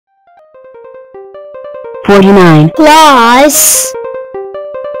49 plus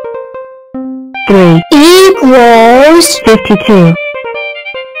 3 equals 52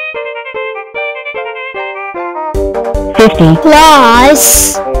 50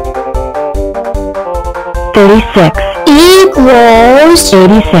 plus 36 equals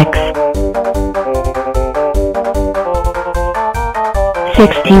 86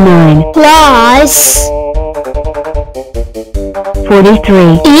 69 plus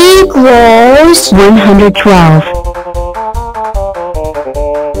 43 equals 112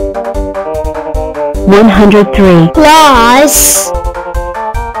 103 plus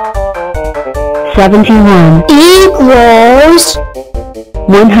 71 equals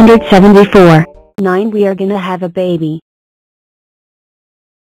 174 9 We are gonna have a baby.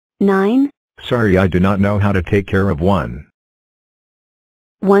 9 Sorry, I do not know how to take care of one.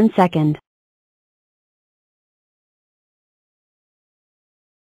 1 second.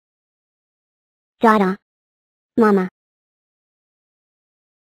 Dada. Mama.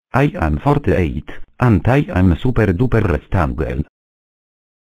 I am 48, and I am super duper rectangle.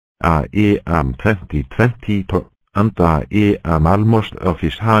 I am 2022, and I am almost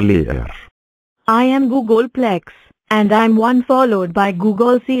officially here. I am Googleplex, and I'm 1 followed by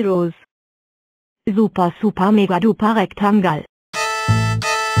Google zeros. Super super mega duper rectangle.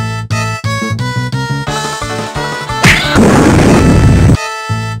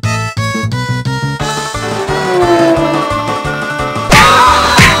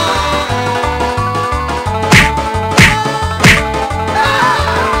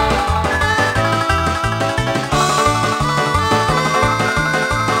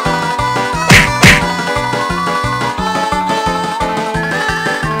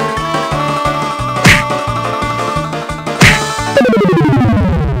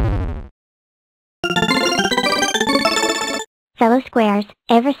 Fellow squares,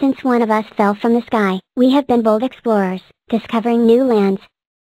 ever since one of us fell from the sky, we have been bold explorers, discovering new lands,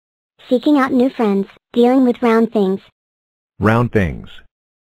 seeking out new friends, dealing with round things. Round things.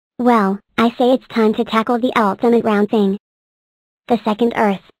 Well, I say it's time to tackle the ultimate round thing. The second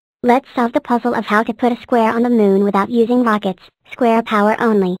Earth. Let's solve the puzzle of how to put a square on the moon without using rockets, square power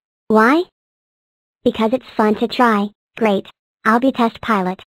only. Why? Because it's fun to try. Great. I'll be test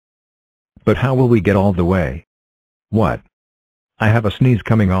pilot. But how will we get all the way? What? I have a sneeze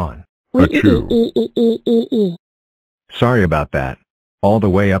coming on. Achoo. Sorry about that. All the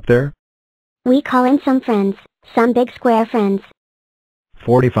way up there? We call in some friends, some big square friends.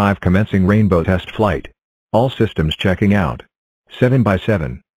 45 commencing rainbow test flight. All systems checking out. 7 by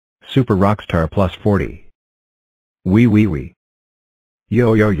 7. Super Rockstar plus 40. Wee.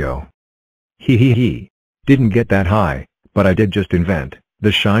 Yo yo yo. Hee hee hee. Didn't get that high, but I did just invent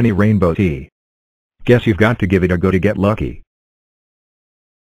the shiny rainbow tea. Guess you've got to give it a go to get lucky.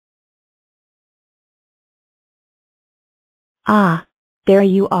 Ah, there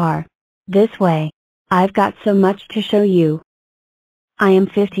you are. This way. I've got so much to show you. I am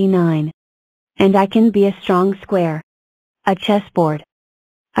 59. And I can be a strong square, a chessboard,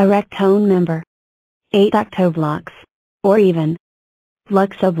 a rectone member, 8 octoblocks, or even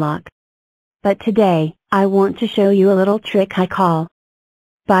fluxoblock. But today, I want to show you a little trick I call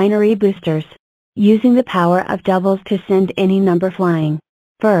binary boosters, using the power of doubles to send any number flying.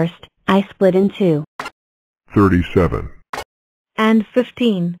 First, I split in 2. 37. And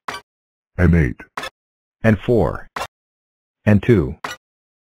 15. And 8. And 4. And 2.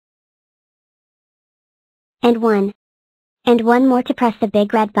 And 1. And 1 more to press the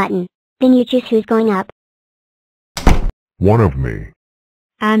big red button. Then you choose who's going up. One of me.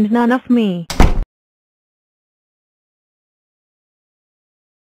 And none of me.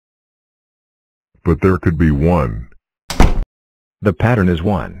 But there could be 1. The pattern is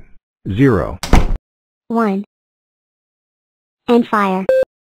 1, 0. 1. And fire.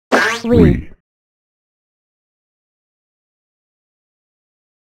 We.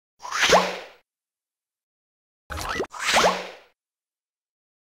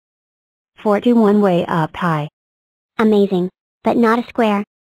 "41 way up high." Amazing. But not a square.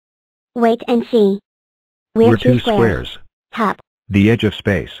 Wait and see. We're 2 squares. Top. The edge of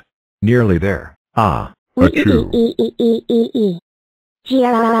space. Nearly there. Ah. Achoo.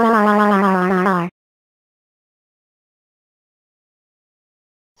 Grrrr.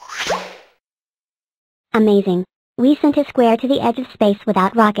 Amazing. We sent a square to the edge of space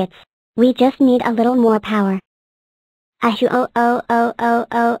without rockets. We just need a little more power. Achoo oh oh oh oh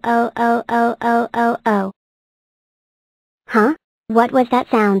oh oh oh oh oh oh oh. Huh? What was that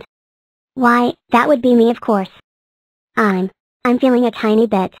sound? Why, that would be me of course. I'm feeling a tiny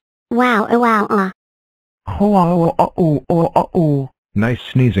bit. Wow oh wow ah. Nice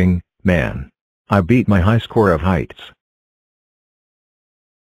sneezing, man. I beat my high score of heights.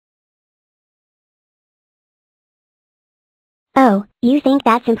 Oh, you think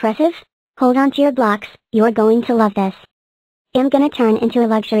that's impressive? Hold on to your blocks, you're going to love this. I'm gonna turn into a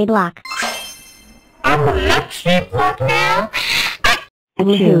luxury block. I'm a luxury block now.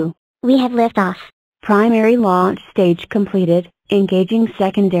 Achoo. We have liftoff. Primary launch stage completed, engaging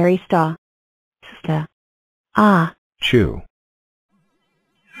secondary sta. Ah. Chew.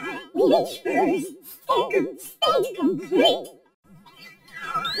 Launch phase, second stage complete.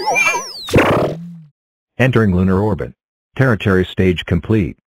 Entering lunar orbit. Territory stage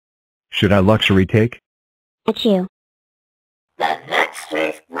complete. Should I luxury take? Achoo. The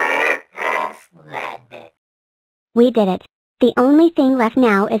luxury square has landed. We did it. The only thing left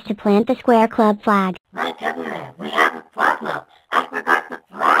now is to plant the Square Club flag. My governor, we have a problem. I forgot the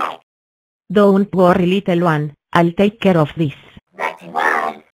flag. Don't worry, little one. I'll take care of this.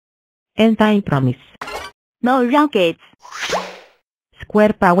 91. And I promise. No rockets.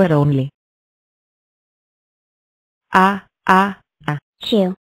 Square power only. Ah.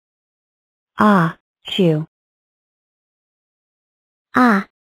 Chew. Ah. Chew. Ah.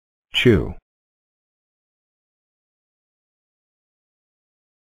 Chew.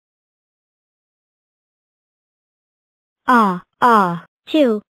 Ah.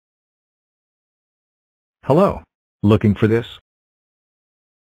 Chew. Hello. Looking for this?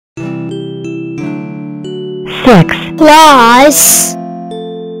 6 Plus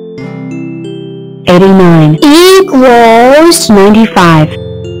 89 equals 95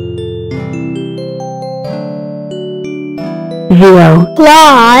 0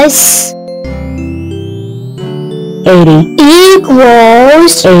 plus 80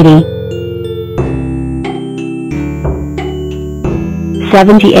 equals 80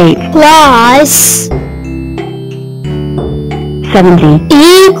 78 plus 70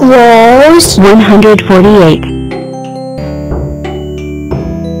 equals 148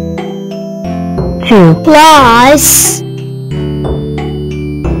 2 plus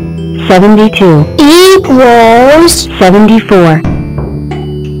 72 equals 74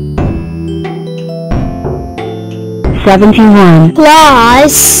 71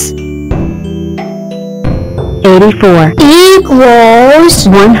 plus 84 equals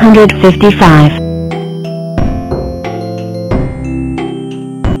 155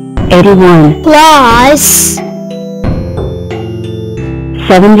 81 plus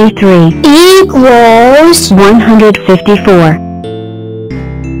 73 equals 154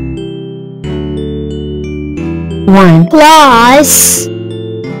 1 plus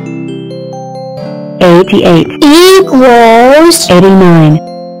 88 equals 89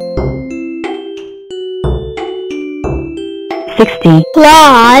 60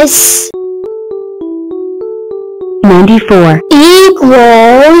 plus 94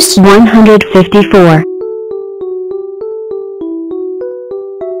 equals 154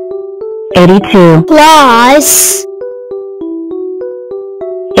 82 plus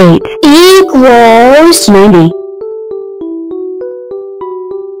 8 equals 90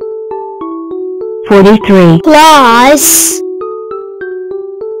 43 plus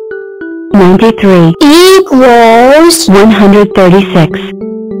 93 equals 136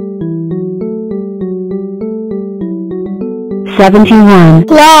 71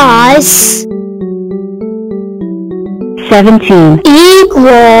 plus 17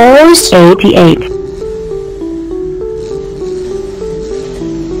 equals 88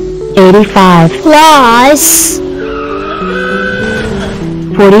 85 plus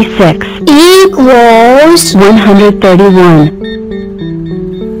 46 equals 131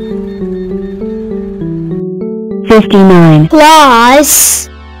 59 plus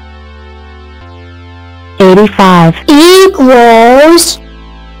 85 equals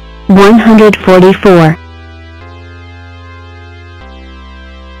 144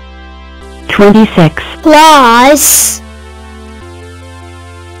 26 plus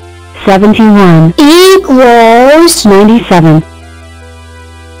 71 equals 97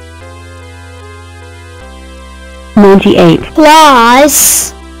 98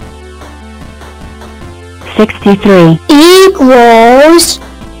 plus 63 equals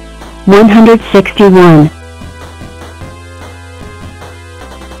 161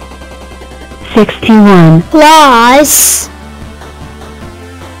 61 plus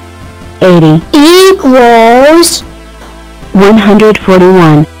 80 equals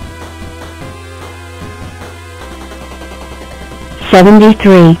 141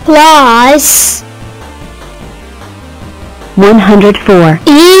 73 plus 104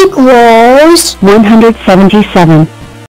 equals 177